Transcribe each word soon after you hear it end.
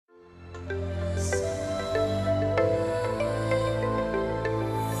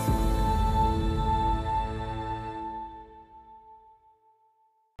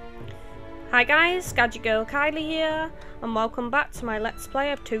Hi guys, GadgetGirlKylie here, and welcome back to my Let's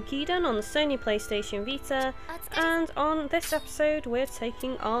Play of Toukiden on the Sony Playstation Vita, and on this episode we're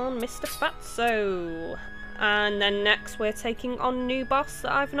taking on Mr. Fatso, and then next we're taking on a new boss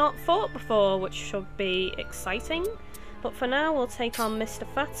that I've not fought before, which should be exciting, but for now we'll take on Mr.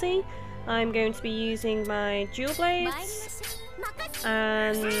 Fatty. I'm going to be using my dual blades,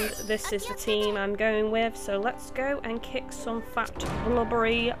 and this is the team I'm going with, so let's go and kick some fat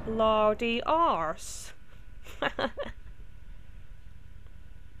blubbery lardy arse.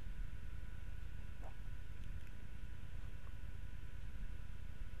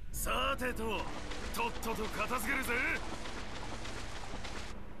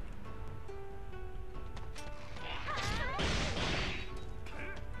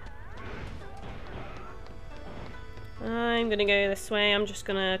 I'm gonna go this way. I'm just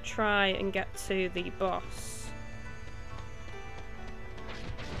gonna try and get to the boss.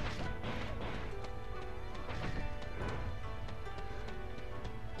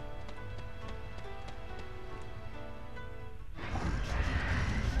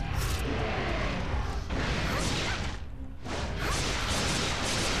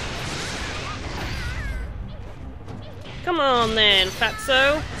 Come on then,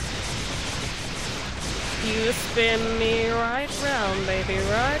 Fatso. You spin me right round, baby,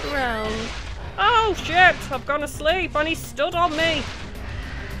 right round. Oh shit! I've gone asleep and he stood on me!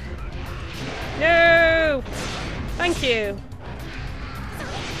 No! Thank you.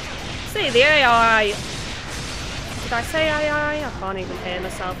 See, the AI... Did I say AI? I can't even hear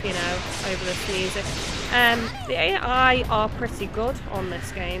myself, you know, over this music. The AI are pretty good on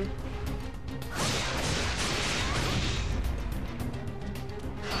this game.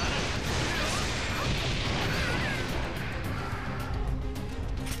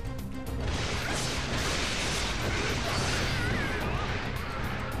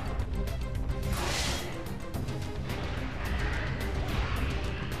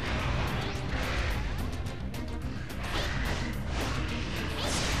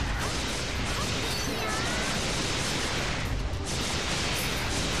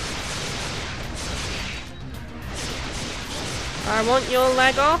 I want your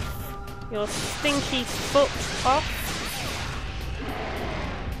leg off, your stinky foot off.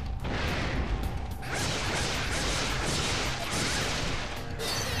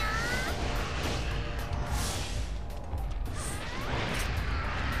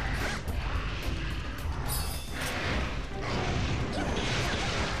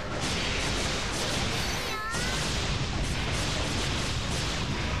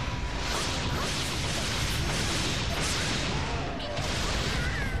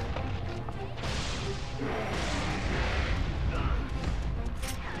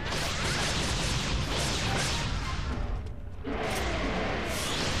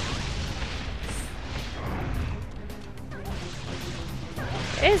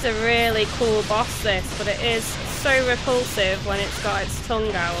 It is a really cool boss, this, but it is so repulsive when it's got its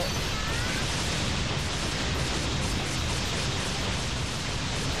tongue out.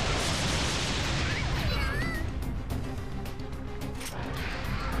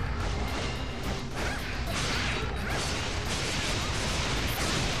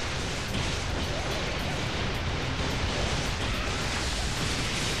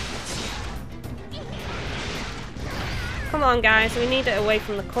 Come on guys, we need it away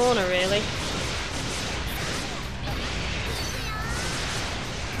from the corner really.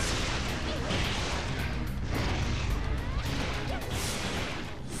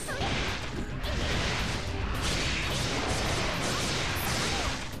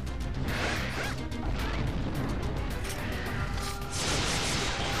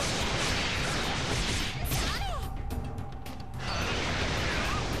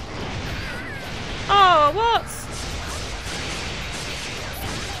 Oh, what?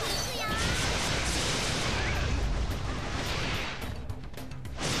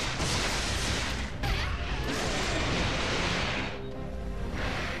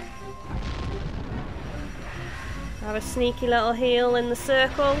 Have a sneaky little heal in the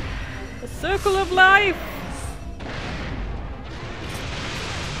circle. The circle of life!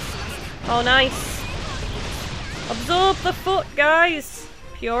 Oh, nice. Absorb the foot, guys!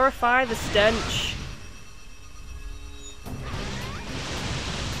 Purify the stench.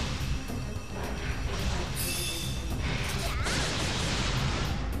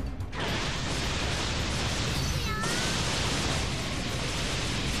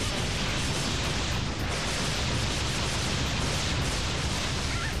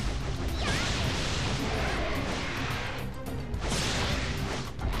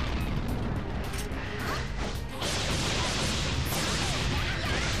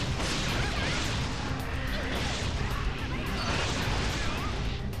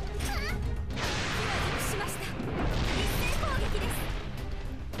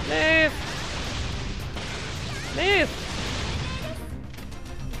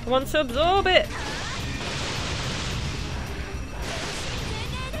 want to absorb it.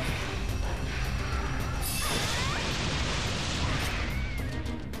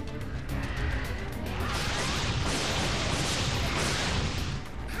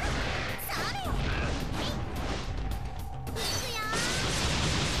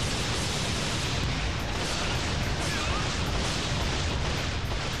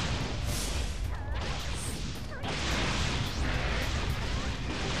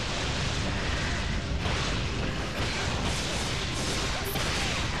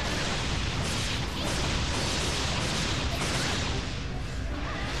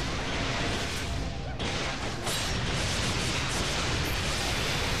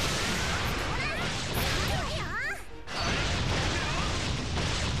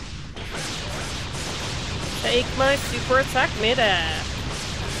 Take my super attack midair.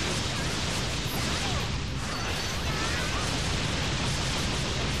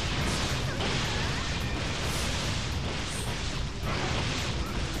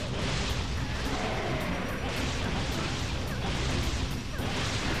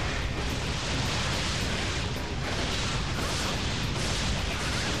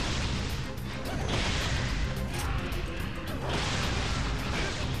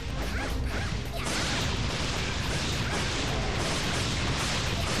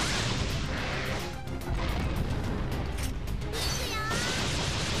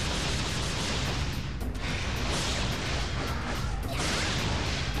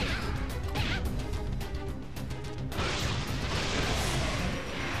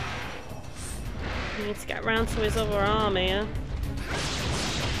 He needs to get round to his other arm here.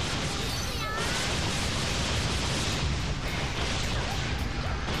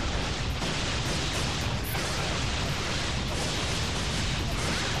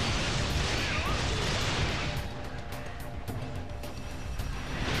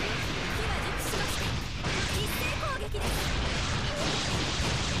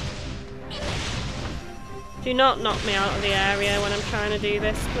 Do not knock me out of the area when I'm trying to do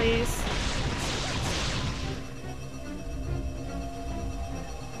this, please.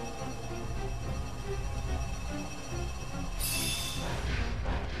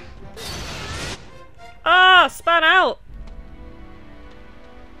 Ah, span out!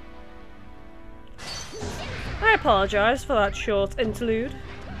 I apologise for that short interlude.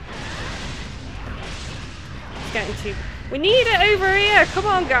 It's getting too... We need it over here! Come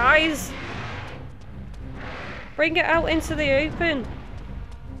on, guys! Bring it out into the open.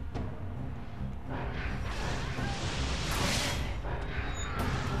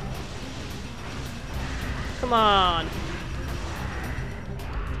 Come on.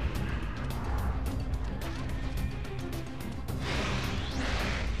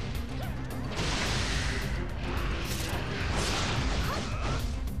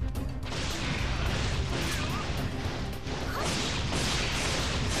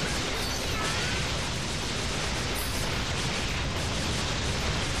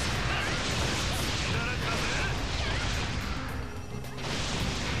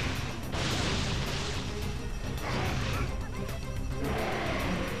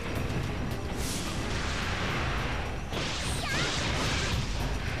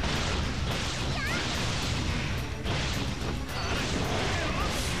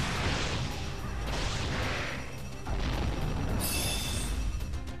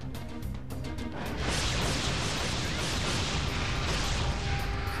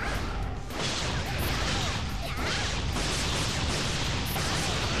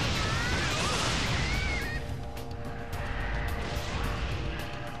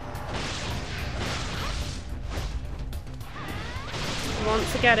 Want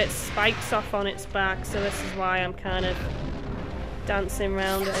to get its spikes off on its back, so this is why I'm kind of dancing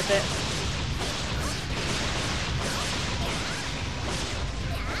around it a bit.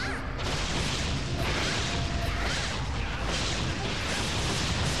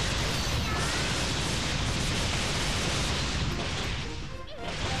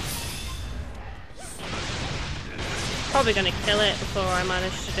 Probably going to kill it before I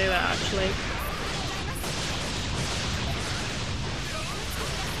manage to do it, actually.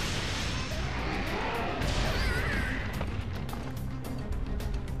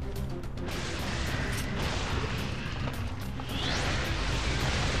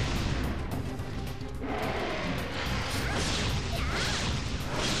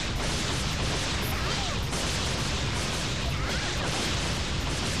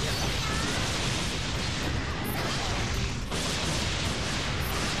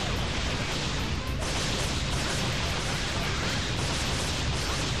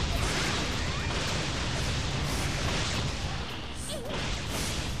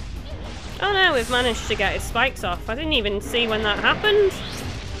 yeah, we've managed to get his spikes off. I didn't even see when that happened.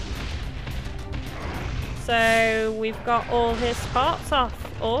 So we've got all his parts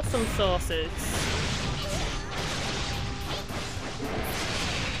off. Awesome sauces.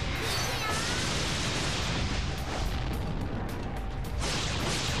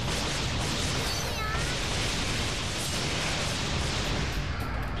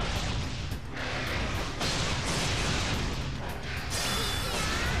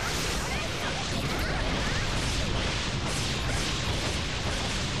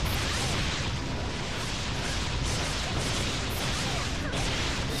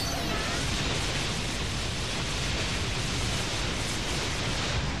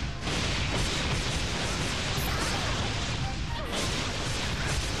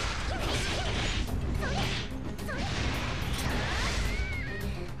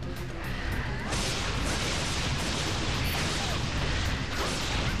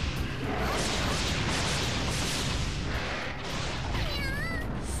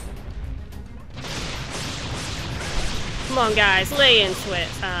 Come on guys, lay into it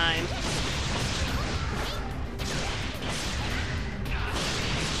time.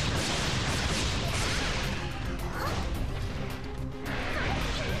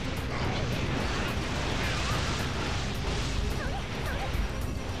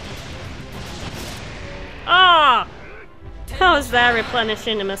 Ah! I was there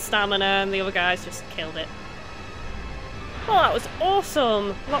replenishing him a stamina and the other guys just killed it. Oh, that was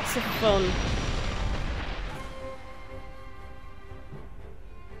awesome! Lots of fun.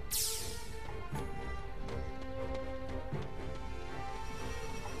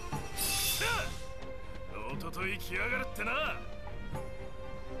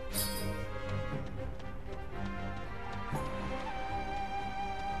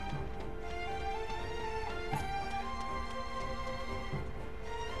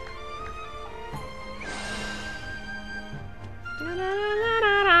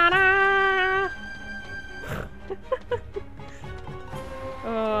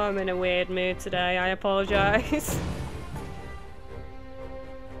 Oh, I'm in a weird mood today, I apologise.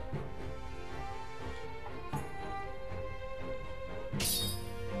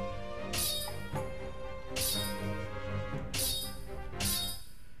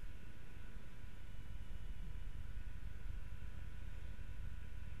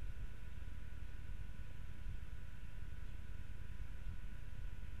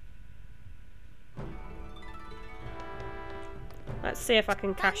 Let's see if I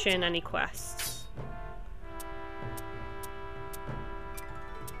can cash in any quests.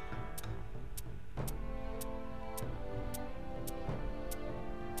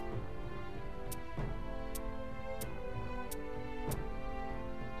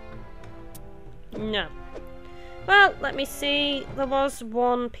 No. Well, let me see. There was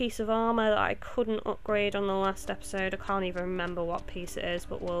one piece of armour that I couldn't upgrade on the last episode. I can't even remember what piece it is,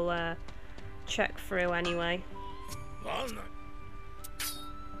 but we'll check through anyway.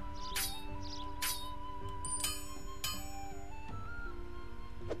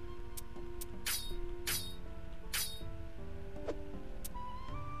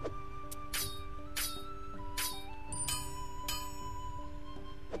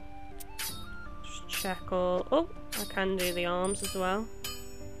 Check all. Oh, I can do the arms as well.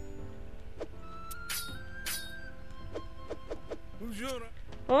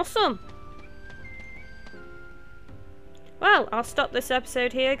 Awesome. Well, I'll stop this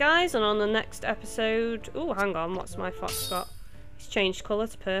episode here, guys, and on the next episode... Oh, hang on, what's my fox got? He's changed colour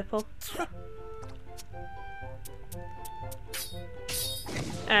to purple.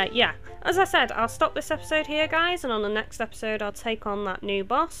 Yeah, as I said, I'll stop this episode here, guys, and on the next episode I'll take on that new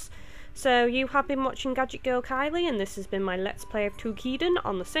boss. So you have been watching GadgetGirlKylie, and this has been my Let's Play of Toukiden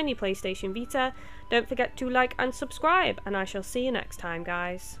on the Sony Playstation Vita. Don't forget to like and subscribe, and I shall see you next time,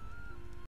 guys.